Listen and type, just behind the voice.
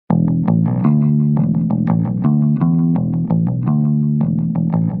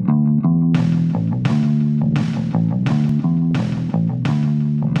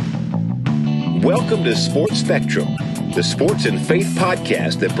Welcome to Sports Spectrum, the sports and faith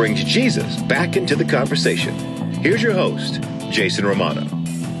podcast that brings Jesus back into the conversation. Here's your host, Jason Romano.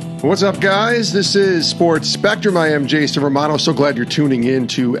 What's up, guys? This is Sports Spectrum. I am Jason Romano. So glad you're tuning in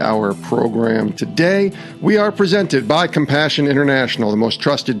to our program today. We are presented by Compassion International, the most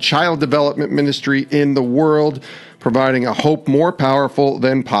trusted child development ministry in the world, providing a hope more powerful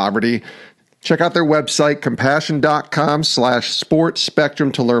than poverty. Check out their website, compassion.com/sports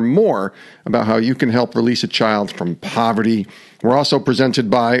spectrum, to learn more about how you can help release a child from poverty. We're also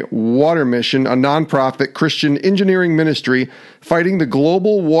presented by Water Mission, a nonprofit Christian engineering ministry fighting the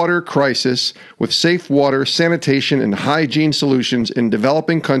global water crisis with safe water, sanitation, and hygiene solutions in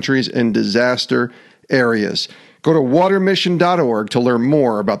developing countries and disaster areas. Go to watermission.org to learn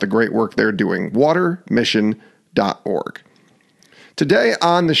more about the great work they're doing. watermission.org. Today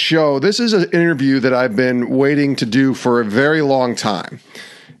on the show, this is an interview that I've been waiting to do for a very long time.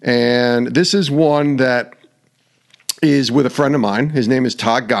 And this is one that is with a friend of mine. His name is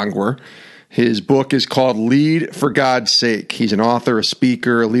Todd Gongwer. His book is called Lead for God's Sake. He's an author, a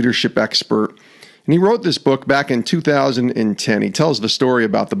speaker, a leadership expert. And he wrote this book back in 2010. He tells the story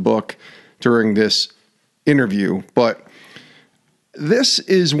about the book during this interview. But this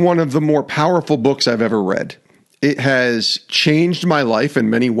is one of the more powerful books I've ever read. It has changed my life in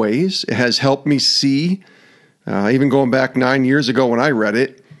many ways. It has helped me see, even going back 9 years ago when I read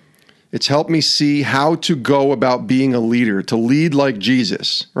it, it's helped me see how to go about being a leader, to lead like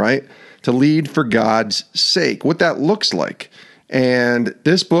Jesus, right? To lead for God's sake, what that looks like. And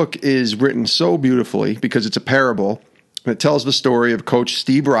this book is written so beautifully because it's a parable, and it tells the story of Coach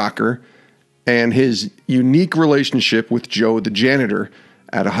Steve Rocker and his unique relationship with Joe, the janitor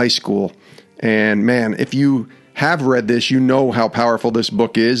at a high school. And man, if you have read this, you know how powerful this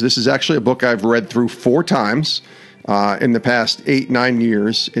book is. This is actually a book I've read through 4 times in the past 8-9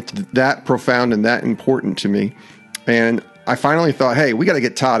 years. It's that profound and that important to me. And I finally thought, hey, we got to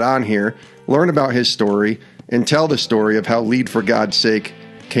get Todd on here, learn about his story, and tell the story of how Lead for God's Sake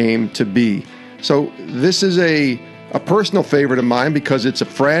came to be. So this is a personal favorite of mine because it's a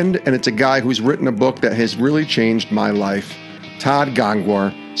friend and it's a guy who's written a book that has really changed my life. Todd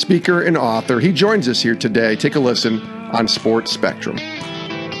Gongwer, speaker and author. He joins us here today. Take a listen on Sports Spectrum.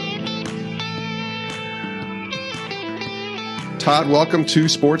 Todd, welcome to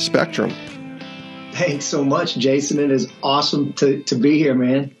Sports Spectrum. Thanks so much, Jason. It is awesome to be here,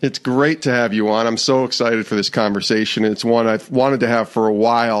 man. It's great to have you on. I'm so excited for this conversation. It's one I've wanted to have for a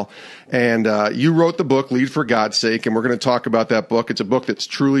while. And you wrote the book, Lead for God's Sake, and we're going to talk about that book. It's a book that's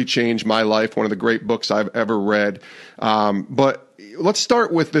truly changed my life, one of the great books I've ever read. But let's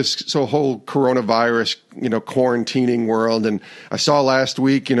start with this whole coronavirus, quarantining world. And I saw last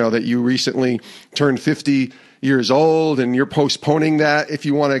week, that you recently turned 50 years old, and you're postponing that. If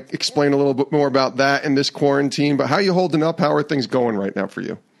you want to explain a little bit more about that in this quarantine, but how are you holding up? How are things going right now for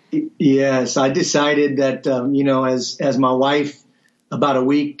you? Yes, I decided that, as my wife, about a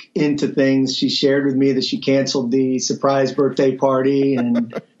week into things, she shared with me that she canceled the surprise birthday party,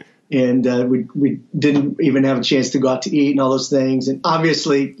 and we didn't even have a chance to go out to eat and all those things. And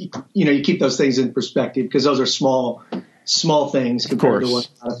obviously, you keep those things in perspective because those are small things compared to what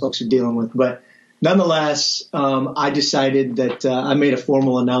a lot of folks are dealing with. But nonetheless, I decided that I made a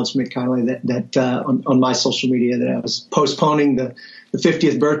formal announcement, kind of that on my social media, that I was postponing the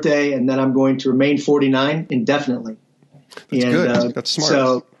 50th birthday, and that I'm going to remain 49 indefinitely. That's good. That's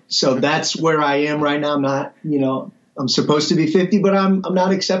smart. So that's where I am right now. I'm not, I'm supposed to be 50, but I'm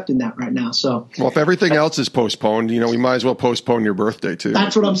not accepting that right now. So, well, if everything else is postponed, we might as well postpone your birthday too.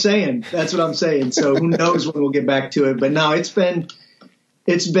 That's what I'm saying. So who knows when we'll get back to it? But no, it's been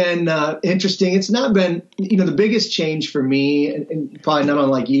interesting. It's not been, the biggest change for me, and probably not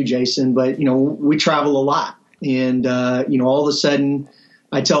unlike you, Jason, but, we travel a lot. And, all of a sudden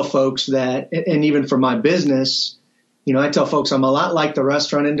I tell folks that, and even for my business, I tell folks I'm a lot like the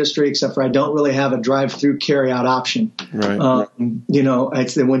restaurant industry, except for I don't really have a drive-through carry-out option. Right.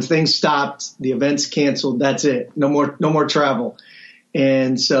 It's when things stopped, the events canceled, that's it. No more travel.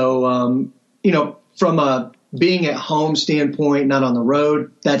 And so, from a being at home standpoint, not on the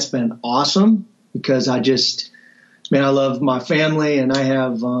road, that's been awesome because I love my family, and I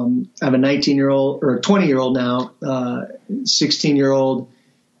have a 19-year-old or a 20-year-old now, 16-year-old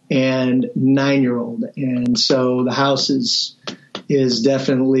and 9-year-old. And so the house is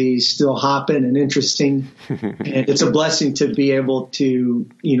definitely still hopping and interesting. And it's a blessing to be able to,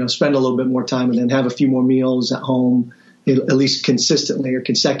 spend a little bit more time and then have a few more meals at home, at least consistently or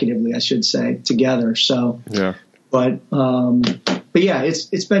consecutively, I should say, together. So, yeah. But yeah,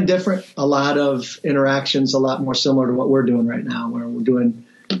 it's been different. A lot of interactions, a lot more similar to what we're doing right now, where we're doing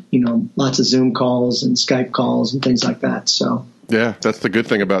lots of Zoom calls and Skype calls and things like that. So. Yeah, that's the good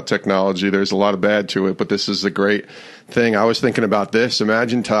thing about technology. There's a lot of bad to it, but this is a great thing. I was thinking about this.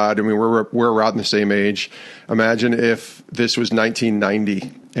 Imagine, Todd, I mean, we're around the same age. Imagine if this was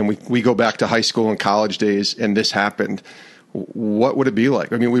 1990 and we go back to high school and college days and this happened. What would it be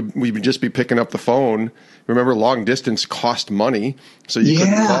like? I mean, we would just be picking up the phone. Remember, long distance cost money, so you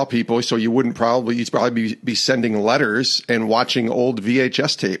couldn't call people. So you'd probably be sending letters and watching old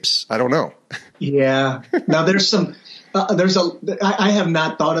VHS tapes. I don't know. Yeah. Now I have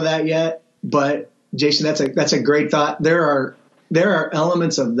not thought of that yet, but Jason, that's a great thought. There are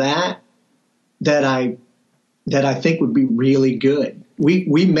elements of that I think would be really good. We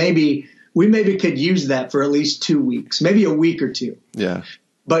maybe could use that for at least 2 weeks, maybe a week or two. Yeah.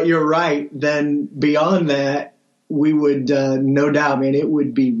 But you're right. Then beyond that, we would no doubt, man, it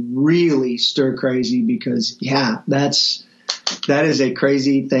would be really stir crazy because that is a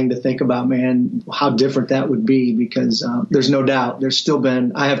crazy thing to think about, man, how different that would be because there's no doubt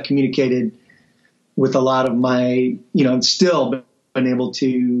I have communicated with a lot of my, still been able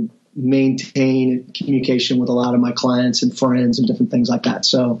to maintain communication with a lot of my clients and friends and different things like that.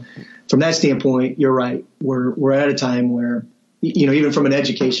 So from that standpoint, you're right. We're at a time where, even from an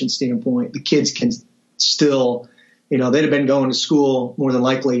education standpoint, the kids can still, they'd have been going to school more than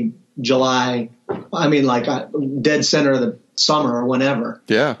likely July. I mean, like dead center of the summer or whenever.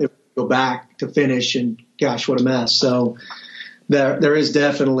 Yeah. They go back to finish and gosh, what a mess. So there is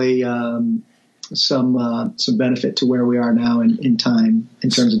definitely some benefit to where we are now in time in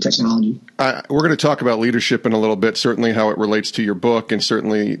terms of technology. We're going to talk about leadership in a little bit, certainly how it relates to your book and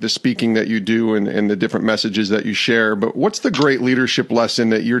certainly the speaking that you do and the different messages that you share. But what's the great leadership lesson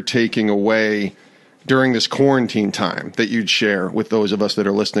that you're taking away during this quarantine time that you'd share with those of us that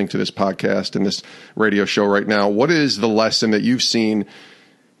are listening to this podcast and this radio show right now? What is the lesson that you've seen?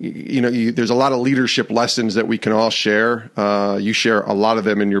 There's a lot of leadership lessons that we can all share. You share a lot of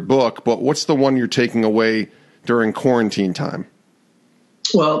them in your book, but what's the one you're taking away during quarantine time?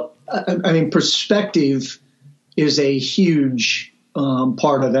 Well, I mean, perspective is a huge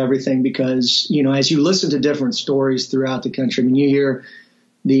part of everything because, as you listen to different stories throughout the country, I mean, you hear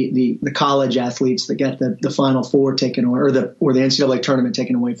the college athletes that got the Final Four taken away, or the NCAA tournament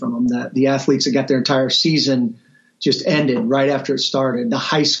taken away from them. The athletes that got their entire season just ended right after it started. The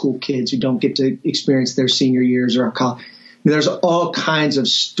high school kids who don't get to experience their senior years or college. I mean, there's all kinds of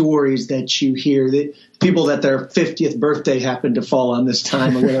stories that you hear that people that their 50th birthday happened to fall on this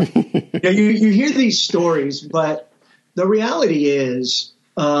time or whatever. You hear these stories, but the reality is,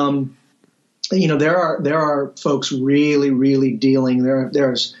 there are folks really, really dealing.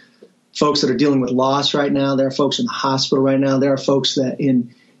 There's folks that are dealing with loss right now. There are folks in the hospital right now. There are folks that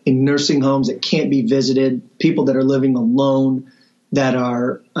in nursing homes that can't be visited. People that are living alone that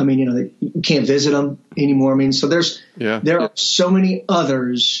are, you can't visit them anymore. I mean, so there are so many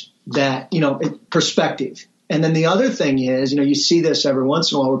others that perspective. And then the other thing is, you see this every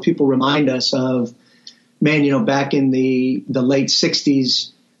once in a while where people remind us of, man, back in the late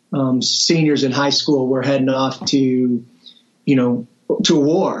 60s. Seniors in high school were heading off to a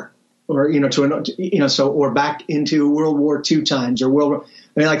war or, or back into World War II times or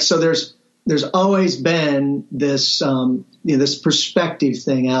so there's always been this, this perspective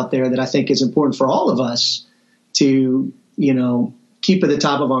thing out there that I think is important for all of us to, keep at the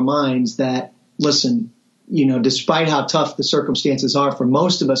top of our minds that, listen, despite how tough the circumstances are for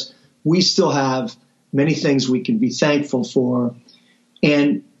most of us, we still have many things we can be thankful for.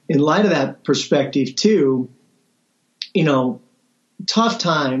 And in light of that perspective too, tough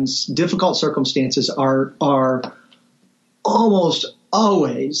times, difficult circumstances are almost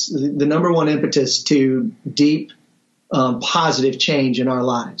always the number one impetus to deep, positive change in our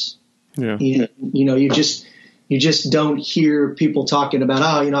lives. Yeah. You just don't hear people talking about,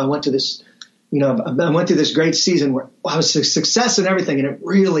 I went to this, I went through this great season where I was a success and everything. And it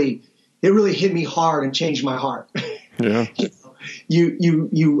really hit me hard and changed my heart. Yeah.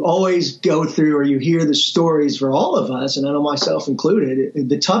 You always go through, or you hear the stories for all of us, and I know myself included,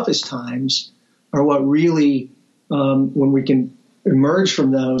 the toughest times are what really, when we can emerge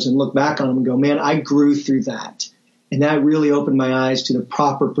from those and look back on them and go, man, I grew through that. And that really opened my eyes to the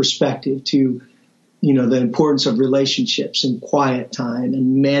proper perspective, to, the importance of relationships and quiet time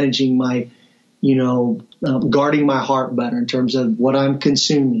and managing my, guarding my heart better in terms of what I'm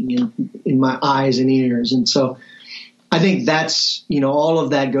consuming in my eyes and ears. And so I think that's, all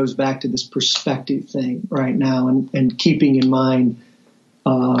of that goes back to this perspective thing right now and keeping in mind,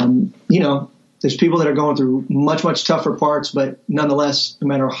 there's people that are going through much, much tougher parts, but nonetheless, no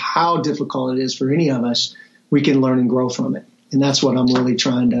matter how difficult it is for any of us, we can learn and grow from it. And that's what I'm really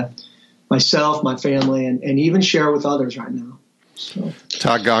trying to, myself, my family, and even share with others right now. So.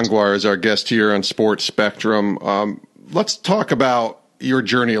 Todd Gongwer is our guest here on Sports Spectrum. Let's talk about your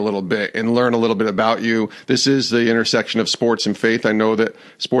journey a little bit and learn a little bit about you. This is the intersection of sports and faith. I know that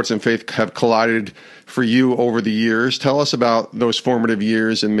sports and faith have collided for you over the years. Tell us about those formative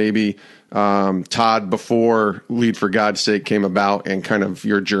years and maybe Todd before Lead for God's Sake came about and kind of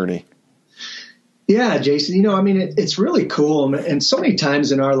your journey. Yeah, Jason, it's really cool. And so many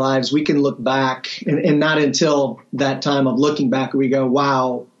times in our lives, we can look back and not until that time of looking back, we go,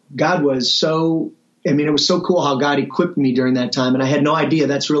 wow, God was so, it was so cool how God equipped me during that time. And I had no idea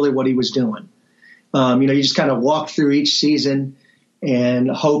that's really what he was doing. You just kind of walk through each season and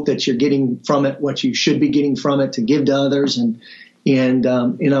hope that you're getting from it what you should be getting from it to give to others.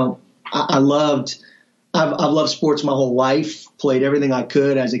 I've loved sports my whole life, played everything I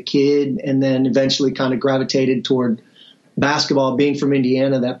could as a kid, and then eventually kind of gravitated toward basketball. Being from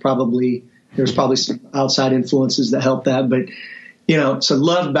Indiana, there's probably some outside influences that helped that. But, so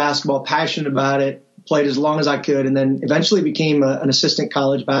loved basketball, passionate about it, played as long as I could, and then eventually became an assistant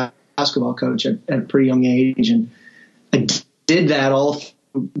college basketball coach at a pretty young age. And I did that all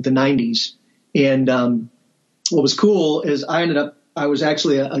through the 90s. And what was cool is I was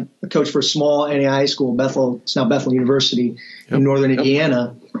actually a coach for a small NAIA school, Bethel. It's now Bethel University in northern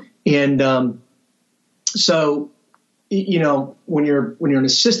Indiana. And so, when you're an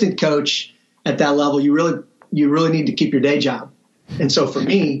assistant coach at that level, you really need to keep your day job. And so for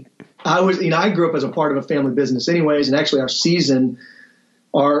me, I grew up as a part of a family business anyways. And actually our season,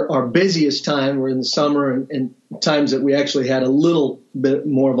 our busiest time were in the summer and times that we actually had a little bit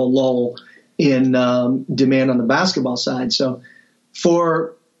more of a lull in demand on the basketball side. So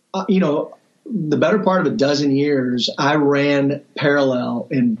for, the better part of a dozen years, I ran parallel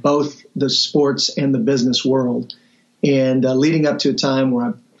in both the sports and the business world. And leading up to a time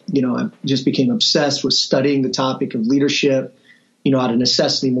where I just became obsessed with studying the topic of leadership, out of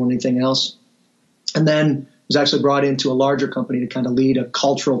necessity more than anything else. And then was actually brought into a larger company to kind of lead a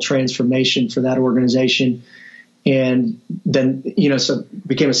cultural transformation for that organization. And then, so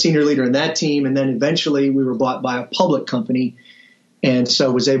became a senior leader in that team. And then eventually we were bought by a public company. And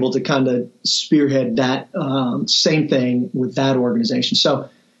so was able to kind of spearhead that same thing with that organization. So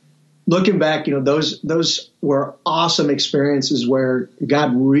looking back, those were awesome experiences where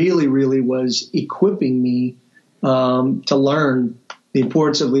God really, really was equipping me to learn the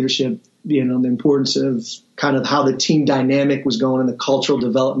importance of leadership, the importance of kind of how the team dynamic was going and the cultural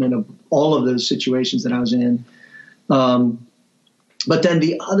development of all of those situations that I was in. But then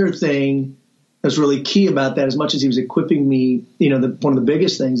the other thing that's really key about that, as much as he was equipping me, one of the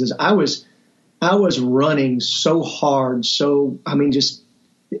biggest things is I was running so hard. So, just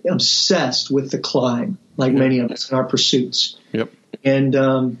obsessed with the climb, like many of us in our pursuits. Yep. And,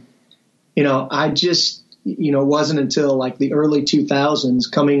 I just, wasn't until like the early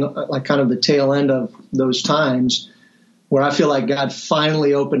 2000s coming like kind of the tail end of those times where I feel like God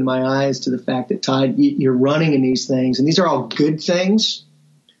finally opened my eyes to the fact that, Todd, you're running in these things and these are all good things,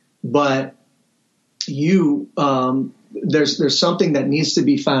 but there's something that needs to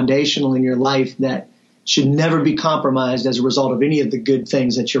be foundational in your life that should never be compromised as a result of any of the good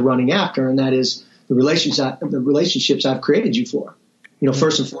things that you're running after. And that is the relationships I've created you for,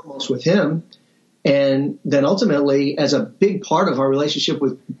 first and foremost with him. And then ultimately as a big part of our relationship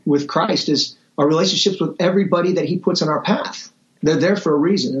with Christ is our relationships with everybody that he puts in our path. They're there for a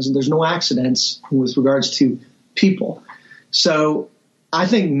reason. There's no accidents with regards to people. So I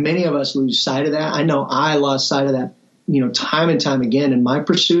think many of us lose sight of that. I know I lost sight of that, time and time again in my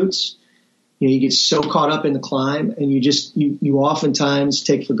pursuits. You get so caught up in the climb and you oftentimes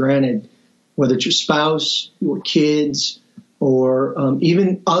take for granted whether it's your spouse, your kids, or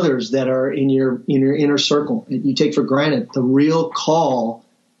even others that are in your inner circle. You take for granted the real call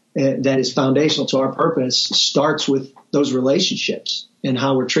that is foundational to our purpose starts with those relationships and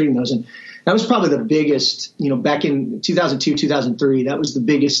how we're treating those. And that was probably the biggest, back in 2002, 2003, that was the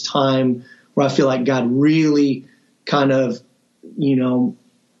biggest time where I feel like God really kind of,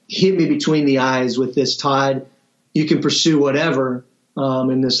 hit me between the eyes with this, Todd, you can pursue whatever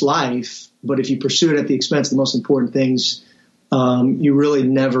in this life, but if you pursue it at the expense of the most important things, you're really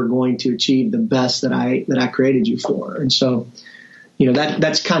never going to achieve the best that I created you for. And so,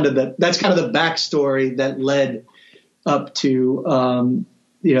 that's kind of the backstory that led up to,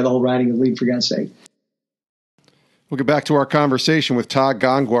 the whole writing of Lead for God's Sake. We'll get back to our conversation with Todd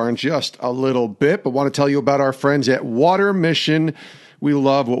Gongwer in just a little bit, but want to tell you about our friends at Water Mission. We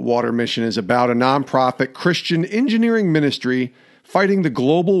love what Water Mission is about, a nonprofit Christian engineering ministry fighting the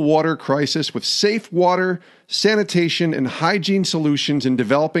global water crisis with safe water, sanitation, and hygiene solutions in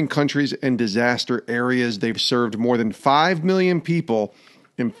developing countries and disaster areas. They've served more than 5 million people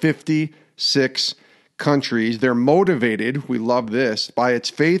in 56 countries. They're motivated, we love this, by its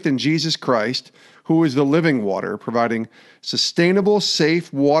faith in Jesus Christ, who is the living water, providing sustainable,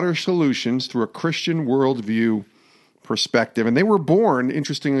 safe water solutions through a Christian worldview perspective. And they were born,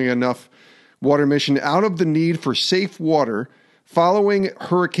 interestingly enough, Water Mission, out of the need for safe water following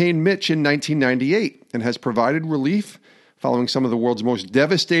Hurricane Mitch in 1998, and has provided relief following some of the world's most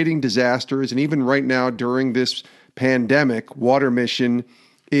devastating disasters. And even right now, during this pandemic, Water Mission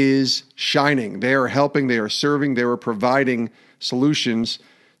is shining. They are helping, they are serving, they are providing solutions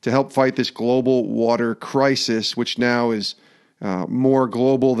to help fight this global water crisis, which now is more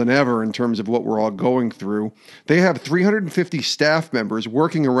global than ever in terms of what we're all going through. They have 350 staff members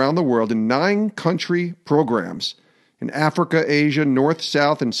working around the world in 9 country programs in Africa, Asia, North,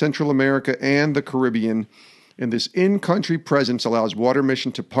 South, and Central America, and the Caribbean. And this in-country presence allows Water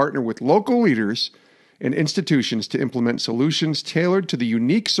Mission to partner with local leaders and institutions to implement solutions tailored to the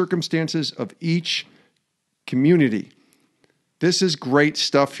unique circumstances of each community. This is great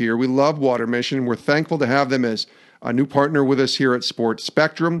stuff here. We love Water Mission. We're thankful to have them as a new partner with us here at Sports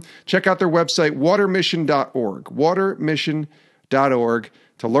Spectrum. Check out their website, watermission.org, watermission.org,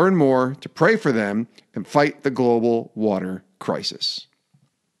 to learn more, to pray for them, and fight the global water crisis.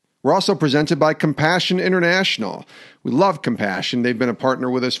 We're also presented by Compassion International. We love Compassion. They've been a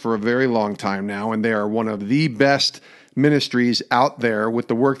partner with us for a very long time now, and they are one of the best ministries out there with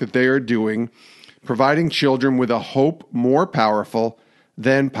the work that they are doing, providing children with a hope more powerful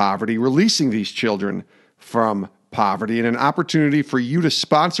than poverty, releasing these children from poverty. And an opportunity for you to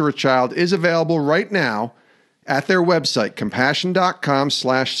sponsor a child is available right now at their website,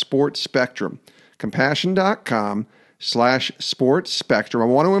 compassion.com/sportspectrum. Compassion.com/sportspectrum. I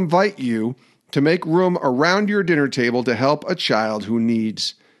want to invite you to make room around your dinner table to help a child who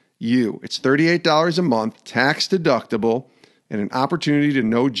needs you. It's $38 a month, tax deductible, and an opportunity to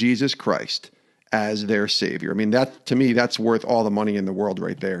know Jesus Christ as their Savior. I mean, that to me, that's worth all the money in the world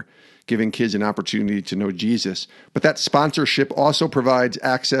right there, giving kids an opportunity to know Jesus. But that sponsorship also provides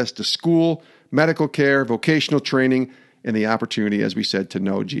access to school, medical care, vocational training, and the opportunity, as we said, to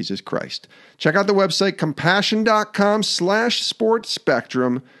know Jesus Christ. Check out the website,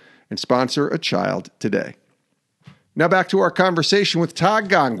 compassion.com/sportspectrum, and sponsor a child today. Now back to our conversation with Todd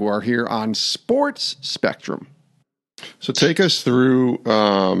Gongwer here on Sports Spectrum. So take us through,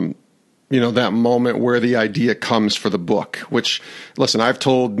 that moment where the idea comes for the book, which, listen, I've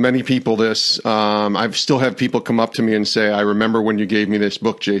told many people this. I've still have people come up to me and say, I remember when you gave me this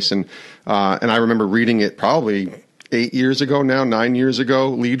book, Jason. And I remember reading it probably 9 years ago.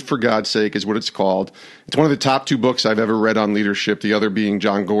 Lead for God's Sake is what it's called. It's one of the top 2 books I've ever read on leadership, the other being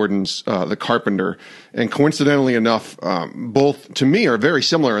John Gordon's The Carpenter. And coincidentally enough, both to me are very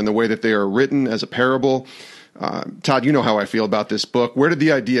similar in the way that they are written as a parable. Todd, you know how I feel about this book. Where did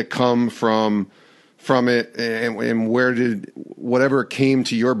the idea come from it, and where did whatever came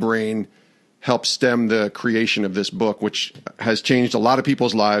to your brain help stem the creation of this book, which has changed a lot of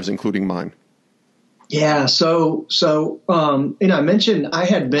people's lives, including mine? Yeah. So I mentioned I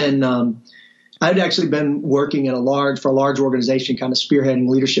had actually been working for a large organization, kind of spearheading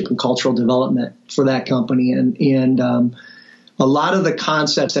leadership and cultural development for that company. And a lot of the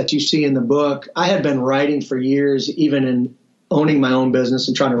concepts that you see in the book, I had been writing for years, even in owning my own business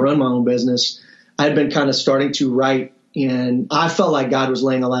and trying to run my own business. I had been kind of starting to write, and I felt like God was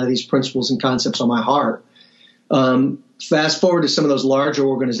laying a lot of these principles and concepts on my heart. Fast forward to some of those larger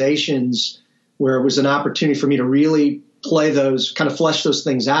organizations where it was an opportunity for me to really play those, kind of flesh those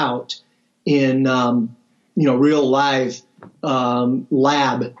things out in, real live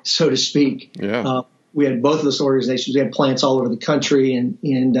lab, so to speak. Yeah. We had both of those organizations. We had plants all over the country.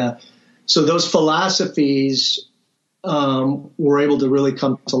 And so those philosophies were able to really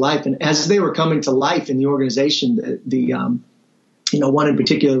come to life. And as they were coming to life in the organization, the one in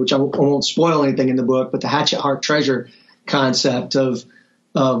particular, which I won't spoil anything in the book, but the hatchet heart treasure concept of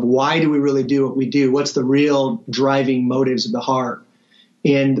why do we really do what we do? What's the real driving motives of the heart?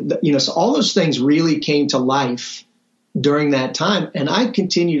 And, so all those things really came to life during that time. And I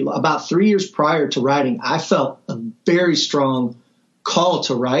continued about 3 years prior to writing. I felt a very strong call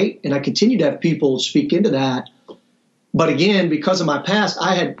to write, and I continued to have people speak into that. But again, because of my past,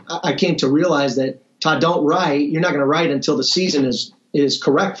 I came to realize that, Todd, don't write. You're not going to write until the season is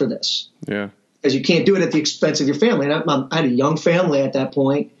correct for this. Yeah. Because you can't do it at the expense of your family. And I had a young family at that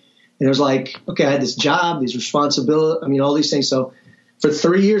point, and it was like, okay, I had this job, these responsibilities, all these things. So for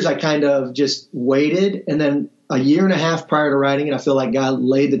 3 years, I kind of just waited, and then a year and a half prior to writing it, I feel like God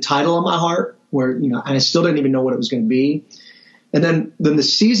laid the title on my heart where, I still didn't even know what it was going to be. And then the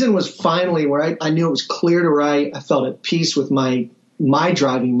season was finally where I knew it was clear to write. I felt at peace with my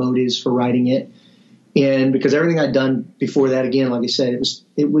driving motives for writing it. And because everything I'd done before that, again, like I said,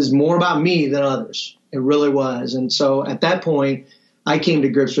 it was more about me than others. It really was. And so at that point, I came to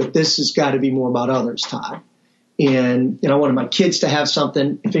grips with this has got to be more about others, Todd. And I wanted my kids to have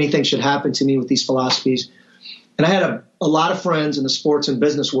something, if anything should happen to me with these philosophies. And I had a lot of friends in the sports and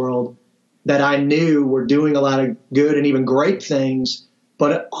business world that I knew were doing a lot of good and even great things,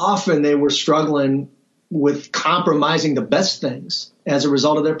 but often they were struggling with compromising the best things as a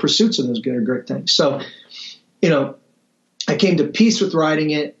result of their pursuits of those good or great things. So, I came to peace with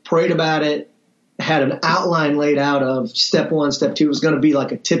writing it, prayed about it, had an outline laid out of step 1, step 2. It was going to be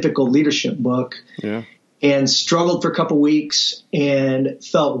like a typical leadership book. Yeah. And struggled for a couple weeks and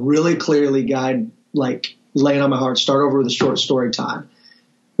felt really clearly God like laying on my heart, start over with a short story, Todd,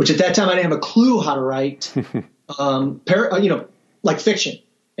 which at that time I didn't have a clue how to write, like fiction.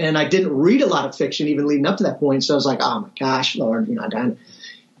 And I didn't read a lot of fiction even leading up to that point. So I was like, oh my gosh, Lord, done.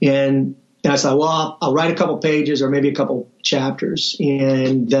 And I said, well, I'll write a couple pages or maybe a couple chapters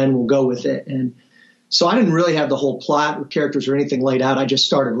and then we'll go with it. And so I didn't really have the whole plot or characters or anything laid out. I just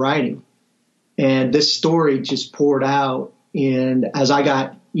started writing. And this story just poured out. And as I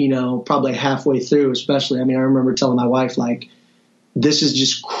got, probably halfway through, especially, I remember telling my wife, like, this is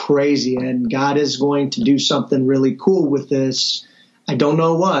just crazy. And God is going to do something really cool with this. I don't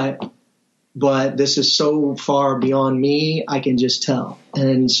know what, but this is so far beyond me. I can just tell.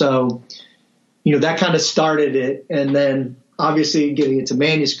 And so, that kind of started it. And then obviously getting it to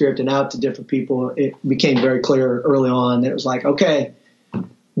manuscript and out to different people, it became very clear early on that it was like, okay,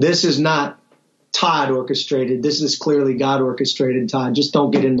 this is not Todd orchestrated. This is clearly God orchestrated, Todd. Just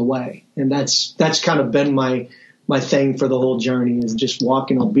don't get in the way. And that's kind of been my thing for the whole journey, is just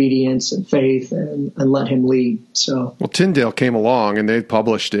walk in obedience and faith and let him lead. So, well, Tyndale came along and they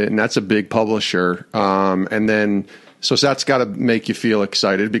published it, and that's a big publisher. And then, so that's got to make you feel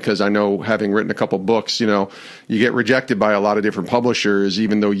excited, because I know, having written a couple books, you get rejected by a lot of different publishers,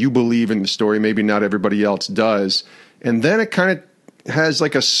 even though you believe in the story, maybe not everybody else does. And then it kind of has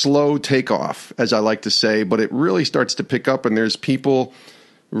like a slow takeoff, as I like to say, but it really starts to pick up, and there's people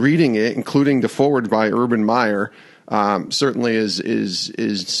reading it, including the foreword by Urban Meyer. Certainly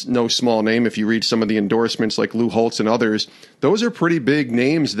is no small name. If you read some of the endorsements like Lou Holtz and others, those are pretty big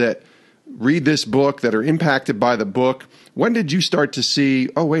names that read this book, that are impacted by the book. When did you start to see,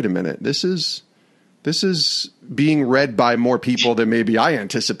 oh, wait a minute, this is being read by more people than maybe I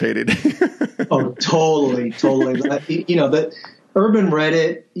anticipated? Oh, totally. But Urban read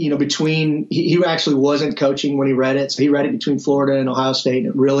it, between, he actually wasn't coaching when he read it. So he read it between Florida and Ohio State.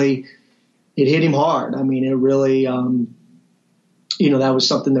 And it hit him hard. It really, that was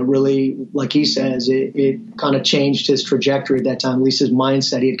something that really, like he says, it kind of changed his trajectory at that time, at least his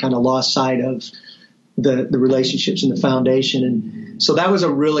mindset. He had kind of lost sight of the relationships and the foundation. And so he was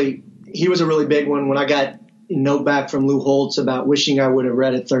a really big one. When I got a note back from Lou Holtz about wishing I would have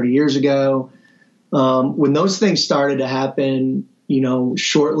read it 30 years ago, when those things started to happen,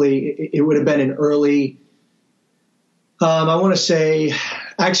 shortly, it would have been in early, I want to say,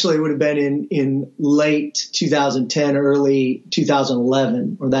 actually, it would have been in late 2010, early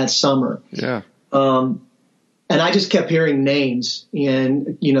 2011, or that summer. Yeah. And I just kept hearing names,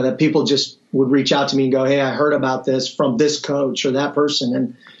 and, that people just would reach out to me and go, hey, I heard about this from this coach or that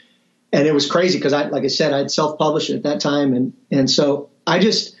person. And it was crazy because like I said, I'd self-published it at that time. And so I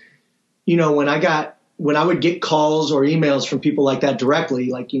just, when I would get calls or emails from people like that directly,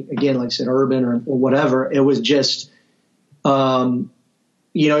 like I said, Urban or whatever, it was just,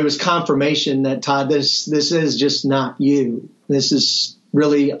 it was confirmation that, Todd, this is just not you. This is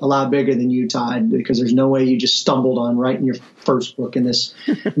really a lot bigger than you, Todd, because there's no way you just stumbled on writing your first book in this.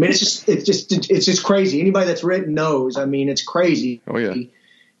 It's just crazy. Anybody that's written knows. It's crazy. Oh yeah.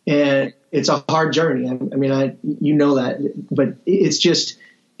 And it's a hard journey. That, but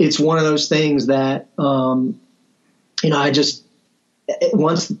it's one of those things that,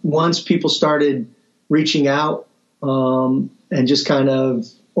 once people started reaching out, and just kind of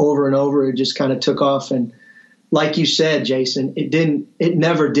over and over, it just kind of took off. And like you said, Jason, it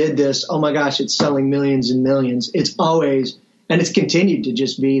never did this, oh my gosh, it's selling millions and millions. It's always, and it's continued to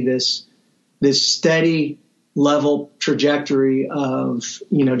just be this steady level trajectory of,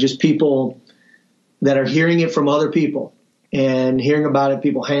 just people that are hearing it from other people and hearing about it.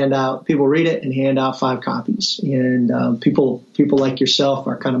 People read it and hand out 5 copies. And people like yourself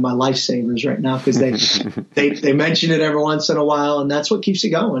are kind of my lifesavers right now, because they mention it every once in a while, and that's what keeps it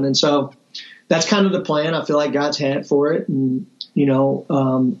going. And so that's kind of the plan. I feel like God's had for it. And,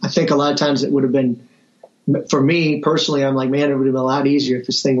 I think a lot of times it would have been, for me personally, I'm like, man, it would have been a lot easier if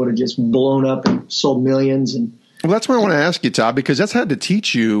this thing would have just blown up and sold millions. And well, that's what I want to ask you, Todd, because that's had to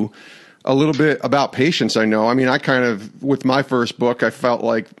teach you a little bit about patience. I know. I mean, I kind of, with my first book, I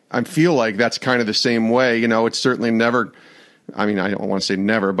feel like that's kind of the same way. It's certainly never, I mean, I don't want to say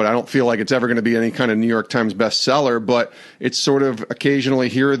never, but I don't feel like it's ever going to be any kind of New York Times bestseller, but it's sort of occasionally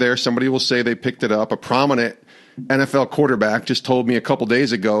here or there, somebody will say they picked it up. A prominent NFL quarterback just told me a couple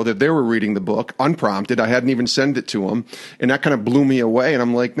days ago that they were reading the book unprompted. I hadn't even sent it to them. And that kind of blew me away. And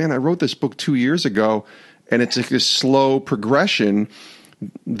I'm like, man, I wrote this book 2 years ago, and it's like this slow progression.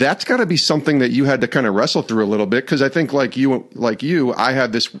 That's got to be something that you had to kind of wrestle through a little bit. Cause I think like you, I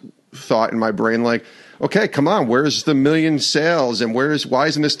had this thought in my brain, like, okay, come on, where's the million sales and why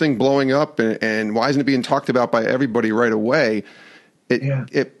isn't this thing blowing up and why isn't it being talked about by everybody right away?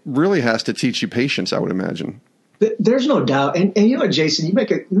 It really has to teach you patience, I would imagine. There's no doubt. And Jason, you make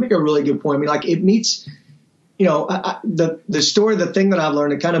a really good point. I mean, like it meets, the story, the thing that I've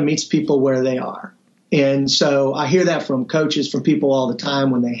learned, it kind of meets people where they are. And so I hear that from coaches, from people all the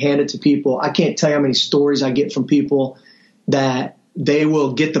time when they hand it to people. I can't tell you how many stories I get from people that they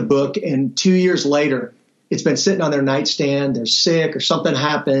will get the book and 2 years later, it's been sitting on their nightstand. They're sick or something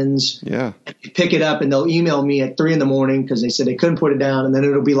happens. Yeah. You pick it up and they'll email me at 3 a.m. because they said they couldn't put it down. And then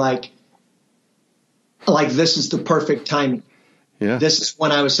it'll be like this is the perfect timing. Yeah. This is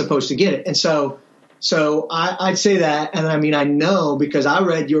when I was supposed to get it. And so I'd say that. And I mean, I know because I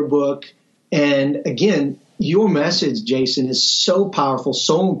read your book. And again, your message, Jason, is so powerful,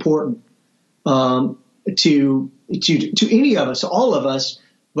 so important to any of us, all of us,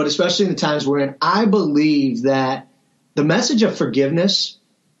 but especially in the times we're in. I believe that the message of forgiveness,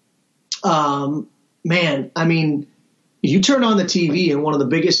 man, I mean, you turn on the TV and one of the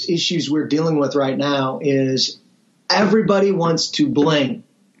biggest issues we're dealing with right now is everybody wants to blame.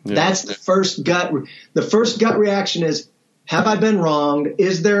 Yeah. That's the first gut reaction is, have I been wronged?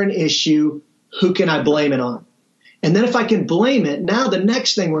 Is there an issue? Who can I blame it on? And then if I can blame it, now the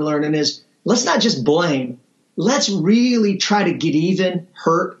next thing we're learning is let's not just blame. Let's really try to get even,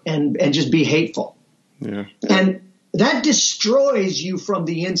 hurt, and just be hateful. Yeah. And that destroys you from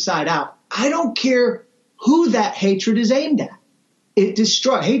the inside out. I don't care who that hatred is aimed at. It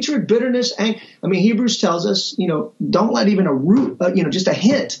destroys hatred, bitterness, anger. I mean, Hebrews tells us, don't let even a root, just a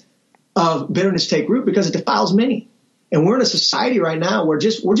hint of bitterness take root because it defiles many. And we're in a society right now where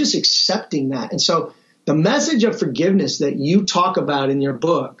we're just accepting that. And so the message of forgiveness that you talk about in your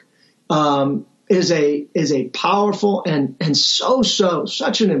book is a powerful and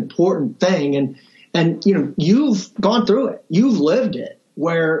such an important thing. And you've gone through it. You've lived it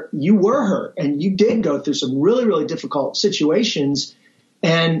where you were hurt and you did go through some really, really difficult situations.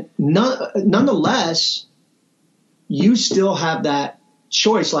 And nonetheless, you still have that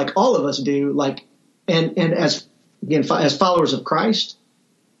choice like all of us do. And as followers of Christ,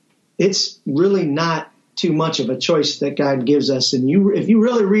 it's really not too much of a choice that God gives us. And if you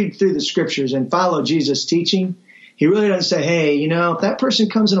really read through the scriptures and follow Jesus' teaching, he really doesn't say, hey, if that person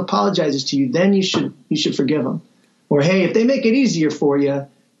comes and apologizes to you, then you should forgive them. Or, hey, if they make it easier for you,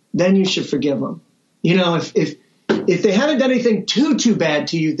 then you should forgive them. If they haven't done anything too bad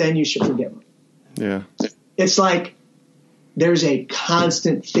to you, then you should forgive them. Yeah. It's like there's a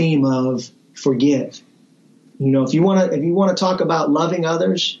constant theme of forgive. If you want to talk about loving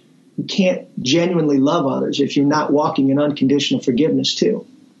others, you can't genuinely love others if you're not walking in unconditional forgiveness too.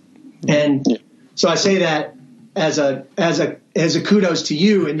 And so I say that as a kudos to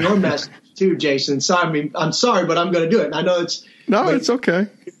you and your message too, Jason. So I'm sorry, but I'm going to do it. And I know it's okay.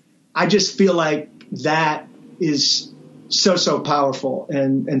 I just feel like that is so powerful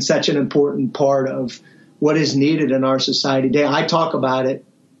and such an important part of what is needed in our society today. I talk about it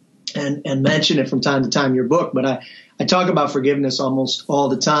and mention it from time to time in your book, but I talk about forgiveness almost all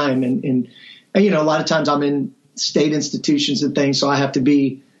the time. And a lot of times I'm in state institutions and things, so I have to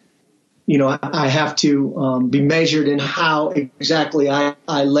be, I have to be measured in how exactly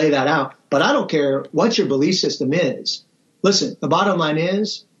I lay that out. But I don't care what your belief system is. Listen, the bottom line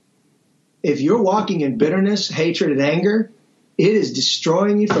is, if you're walking in bitterness, hatred, and anger, it is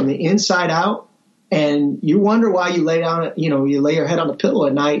destroying you from the inside out. And you wonder why you lay your head on the pillow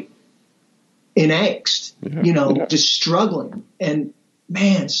at night in angst, just struggling. And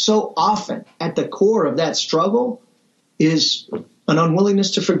man, so often at the core of that struggle is an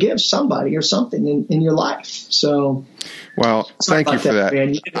unwillingness to forgive somebody or something in your life. So, well, thank you for that.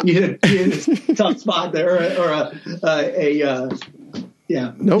 Man. You hit a tough spot there, nope. You hit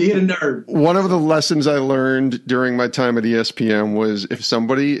a nerd. One of the lessons I learned during my time at ESPN was if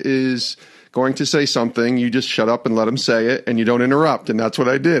somebody is going to say something, you just shut up and let them say it, and you don't interrupt. And that's what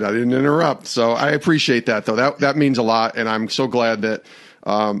I did. I didn't interrupt. So I appreciate that, though. That means a lot, and I'm so glad that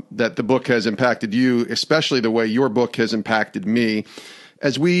that the book has impacted you, especially the way your book has impacted me.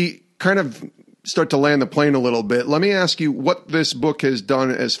 As we kind of start to land the plane a little bit, let me ask you what this book has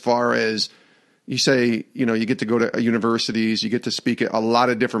done as far as, you say, you know, you get to go to universities, you get to speak at a lot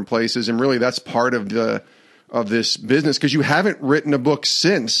of different places, and really that's part of this business, because you haven't written a book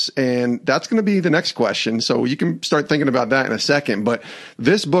since, and that's going to be the next question. So you can start thinking about that in a second. But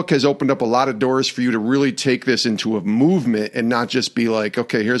this book has opened up a lot of doors for you to really take this into a movement and not just be like,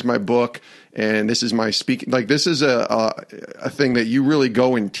 okay, here's my book and this is my speaking. Like, this is a thing that you really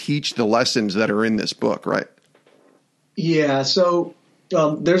go and teach the lessons that are in this book, right? Yeah. So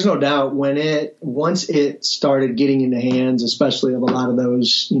there's no doubt once it started getting in the hands, especially of a lot of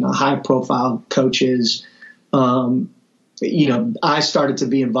those, you know, high profile coaches, you know, I started to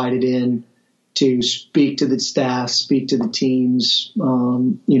be invited in to speak to the staff, speak to the teams,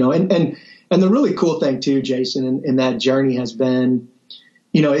 you know, and the really cool thing too, Jason, in that journey has been,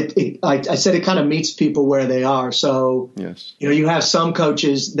 you know, I said it kind of meets people where they are. So, yes, you know, you have some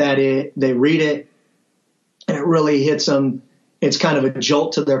coaches that they read it and it really hits them. It's kind of a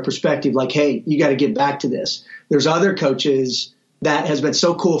jolt to their perspective, like, hey, you got to get back to this. There's other coaches that has been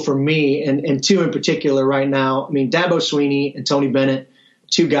so cool for me, and two in particular right now. I mean, Dabo Sweeney and Tony Bennett,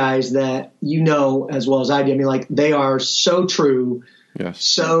 two guys that you know as well as I do. I mean, like, they are so true, yes,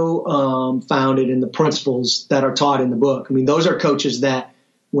 so founded in the principles that are taught in the book. I mean, those are coaches that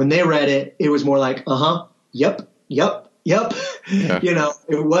when they read it, it was more like, yep. Yeah. You know,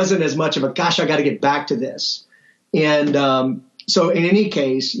 it wasn't as much of a, gosh, I got to get back to this. And so in any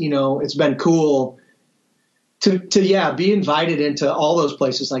case, you know, it's been cool to be invited into all those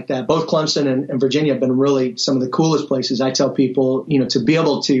places like that. Both Clemson and Virginia have been really some of the coolest places. I tell people, you know, to be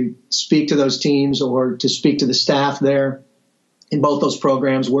able to speak to those teams or to speak to the staff there in both those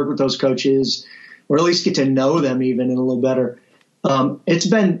programs, work with those coaches, or at least get to know them even a little better.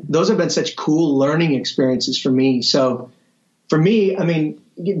 Those have been such cool learning experiences for me. So for me, I mean,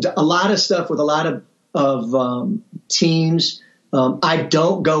 a lot of stuff with a lot of teams. I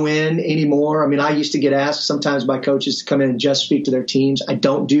don't go in anymore. I mean, I used to get asked sometimes by coaches to come in and just speak to their teams. I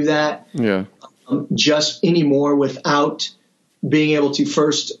don't do that just anymore without being able to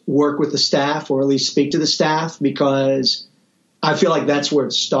first work with the staff or at least speak to the staff, because I feel like that's where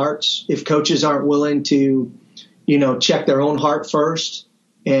it starts. If coaches aren't willing to, you know, check their own heart first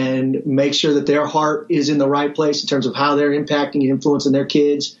and make sure that their heart is in the right place in terms of how they're impacting and influencing their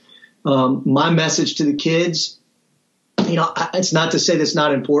kids. My message to the kids, you know, it's not to say that's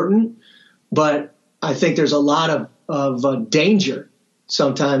not important, but I think there's a lot of danger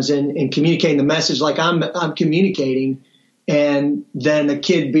sometimes in communicating the message like I'm communicating, and then a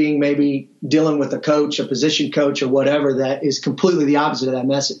kid being maybe dealing with a coach, a position coach or whatever, that is completely the opposite of that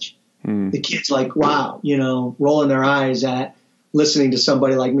message. The kid's like, wow, you know, rolling their eyes at listening to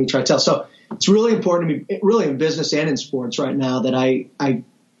somebody like me try to tell. So it's really important to me, really in business and in sports right now, that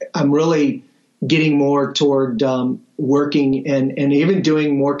I'm really getting more toward working and even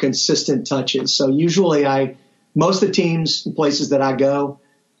doing more consistent touches. So usually most of the teams and places that I go,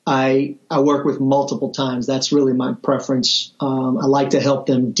 I work with multiple times. That's really my preference. I like to help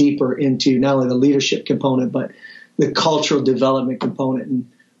them deeper into not only the leadership component, but the cultural development component.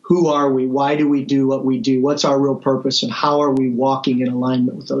 And who are we? Why do we do what we do? What's our real purpose? And how are we walking in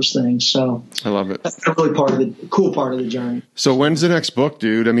alignment with those things? So I love it. That's really cool part of the journey. So when's the next book,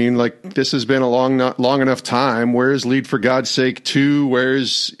 dude? I mean, like, this has been a long enough time. Where's Lead for God's Sake 2?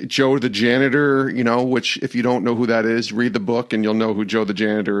 Where's Joe the Janitor? You know, which, if you don't know who that is, read the book and you'll know who Joe the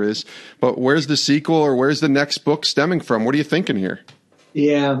Janitor is. But where's the sequel, or where's the next book stemming from? What are you thinking here?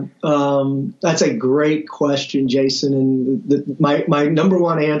 Yeah, that's a great question, Jason. And my number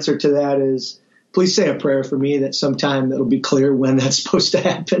one answer to that is, please say a prayer for me that sometime it'll be clear when that's supposed to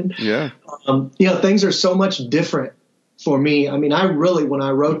happen. Yeah. You know, things are so much different for me. I mean, when I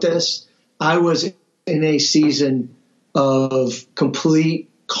wrote this, I was in a season of complete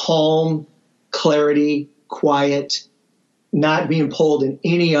calm, clarity, quiet, not being pulled in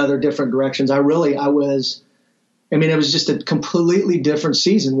any other different directions. It was just a completely different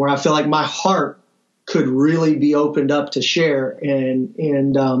season where I feel like my heart could really be opened up to share. And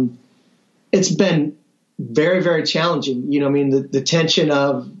it's been very, very challenging. You know, I mean, the tension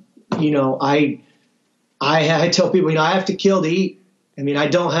of, you know, I tell people, you know, I have to kill to eat. I mean, I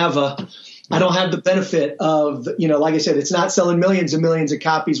don't have the benefit of, you know, like I said, it's not selling millions and millions of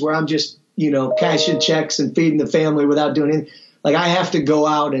copies where I'm just, you know, cashing checks and feeding the family without doing anything. Like, I have to go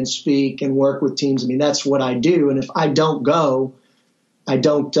out and speak and work with teams. I mean, that's what I do. And if I don't go, I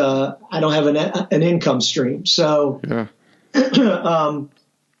don't have an income stream. So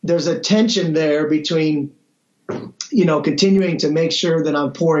there's a tension there between, continuing to make sure that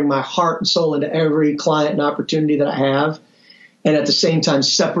I'm pouring my heart and soul into every client and opportunity that I have, and at the same time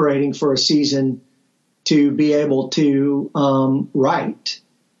separating for a season to be able to write.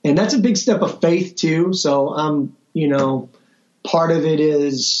 And that's a big step of faith too. So part of it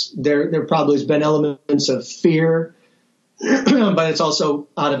is there probably has been elements of fear, but it's also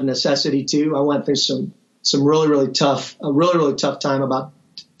out of necessity too. I went through some really tough time about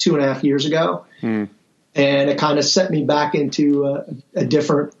 2.5 years ago. And it kind of set me back into a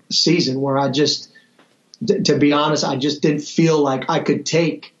different season where to be honest, I just didn't feel like I could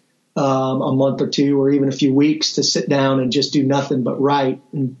take a month or two or even a few weeks to sit down and just do nothing but write.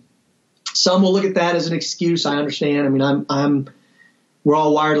 And some will look at that as an excuse. I understand. I mean, we're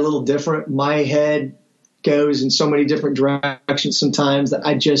all wired a little different. My head goes in so many different directions sometimes that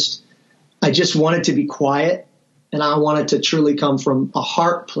I just wanted to be quiet, and I wanted to truly come from a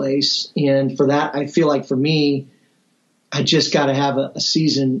heart place. And for that, I feel like for me, I just got to have a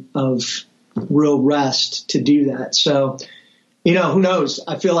season of real rest to do that. So, who knows?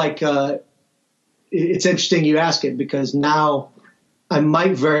 I feel like it's interesting you ask it, because now I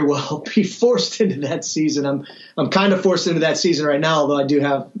might very well be forced into that season. I'm kind of forced into that season right now, although I do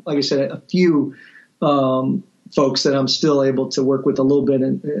have, like I said, a few folks that I'm still able to work with a little bit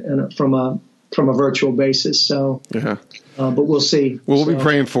from a virtual basis. So, but we'll see. Well, we'll be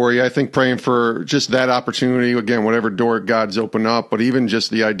praying for you. I think praying for just that opportunity, again, whatever door God's open up, but even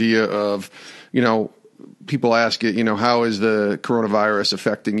just the idea of, people ask it, how is the coronavirus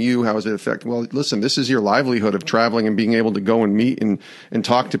affecting you? How is it affecting? Well, listen, this is your livelihood of traveling and being able to go and meet and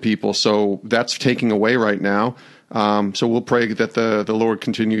talk to people. So that's taking away right now. So we'll pray that the Lord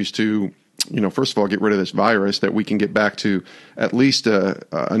continues to, first of all, get rid of this virus, that we can get back to at least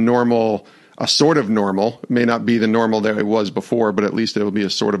a normal, a sort of normal. It may not be the normal that it was before, but at least it'll be a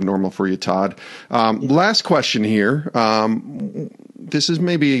sort of normal for you, Todd. Last question here. This is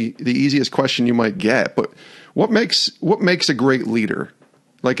maybe the easiest question you might get, but what makes a great leader?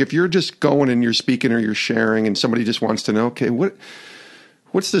 Like, if you're just going and you're speaking or you're sharing and somebody just wants to know, okay,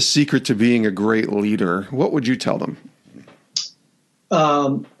 what's the secret to being a great leader? What would you tell them?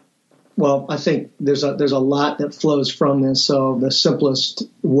 Well, I think there's a lot that flows from this. So the simplest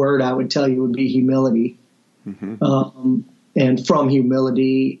word I would tell you would be humility. And from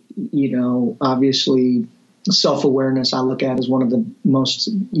humility, obviously self-awareness I look at as one of the most,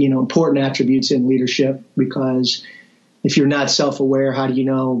 important attributes in leadership, because if you're not self-aware, how do you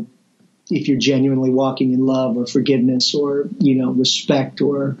know if you're genuinely walking in love or forgiveness or, respect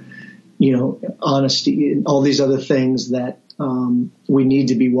or, honesty and all these other things that we need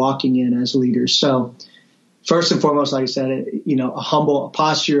to be walking in as leaders. So first and foremost, like I said, a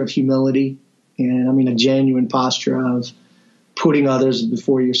posture of humility, and a genuine posture of putting others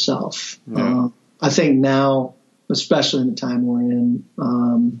before yourself. I think now, especially in the time we're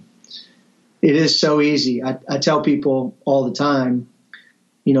in, it is so easy. I tell people all the time,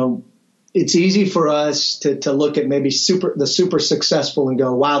 it's easy for us to look at maybe the super successful and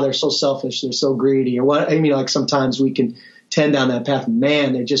go, wow, they're so selfish, they're so greedy, or what. Like sometimes we can tend down that path.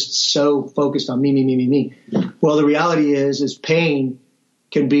 Man, they're just so focused on me. Well, the reality is pain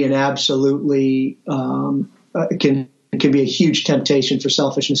can be an absolutely can be a huge temptation for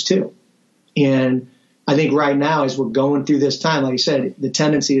selfishness too. And I think right now, as we're going through this time, like I said, the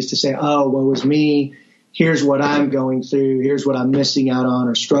tendency is to say, oh, woe is me. Here's what I'm going through. Here's what I'm missing out on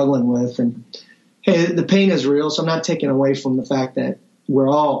or struggling with. And hey, the pain is real. So I'm not taking away from the fact that we're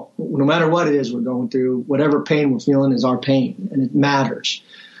all, no matter what it is we're going through, whatever pain we're feeling is our pain, and it matters.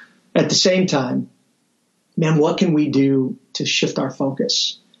 At the same time, man, what can we do to shift our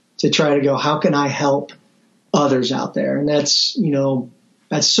focus, to try to go, how can I help others out there? And that's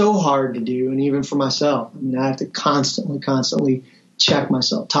so hard to do. And even for myself, I have to constantly check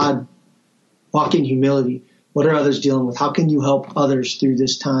myself. Todd, walk in humility. What are others dealing with? How can you help others through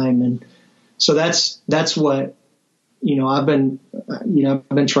this time? And so that's what, I've been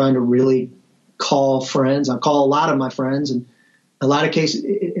trying to really call friends. I call a lot of my friends, and a lot of cases,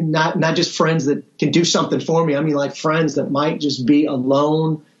 not just friends that can do something for me. Like friends that might just be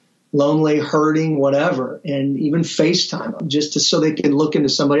alone, lonely, hurting, whatever, and even FaceTime them just so they can look into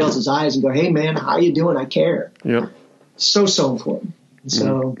somebody else's eyes and go, hey man, how you doing? I care. Yeah. So important.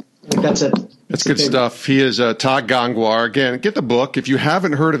 So that's it. That's good stuff. He is Todd Gongwer. Again, get the book. If you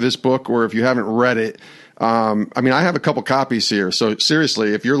haven't heard of this book or if you haven't read it, I have a couple copies here. So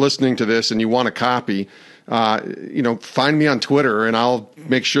seriously, if you're listening to this and you want a copy, find me on Twitter and I'll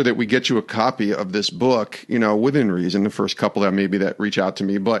make sure that we get you a copy of this book, within reason, the first couple that reach out to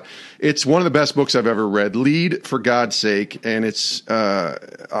me. But it's one of the best books I've ever read, Lead for God's Sake. And it's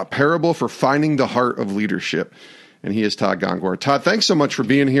a parable for finding the heart of leadership. And he is Todd Gongwer. Todd, thanks so much for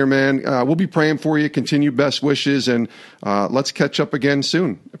being here, man. We'll be praying for you. Continue best wishes. And let's catch up again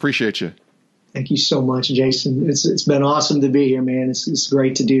soon. Appreciate you. Thank you so much, Jason. It's been awesome to be here, man. It's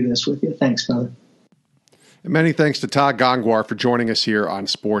great to do this with you. Thanks, brother. And many thanks to Todd Gongwer for joining us here on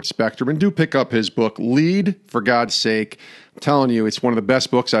Sports Spectrum. And do pick up his book, Lead for God's Sake. I'm telling you, it's one of the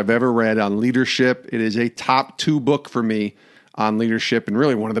best books I've ever read on leadership. It is a top 2 book for me on leadership, and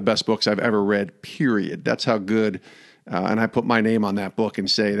really one of the best books I've ever read, period. That's how good, and I put my name on that book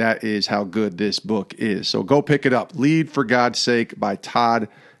and say that is how good this book is. So go pick it up. Lead for God's Sake by Todd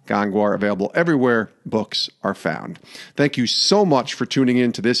Gongwer, available everywhere books are found. Thank you so much for tuning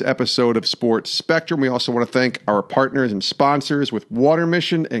in to this episode of Sports Spectrum. We also want to thank our partners and sponsors with Water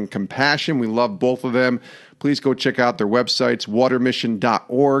Mission and Compassion. We love both of them. Please go check out their websites,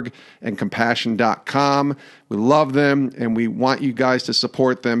 watermission.org and compassion.com. We love them, and we want you guys to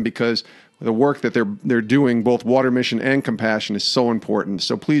support them because the work that they're doing, both Water Mission and Compassion, is so important.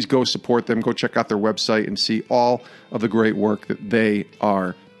 So please go support them. Go check out their website and see all of the great work that they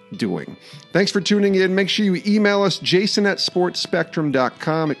are doing. Thanks for tuning in. Make sure you email us,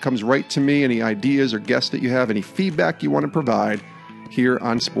 jason@sportspectrum.com. It comes right to me. Any ideas or guests that you have, any feedback you want to provide here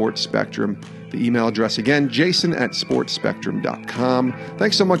on Sports Spectrum. The email address again, jason@sportspectrum.com.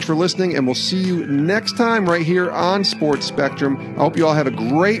 Thanks so much for listening, and we'll see you next time right here on Sports Spectrum. I hope you all have a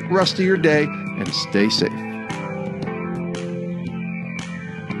great rest of your day, and stay safe.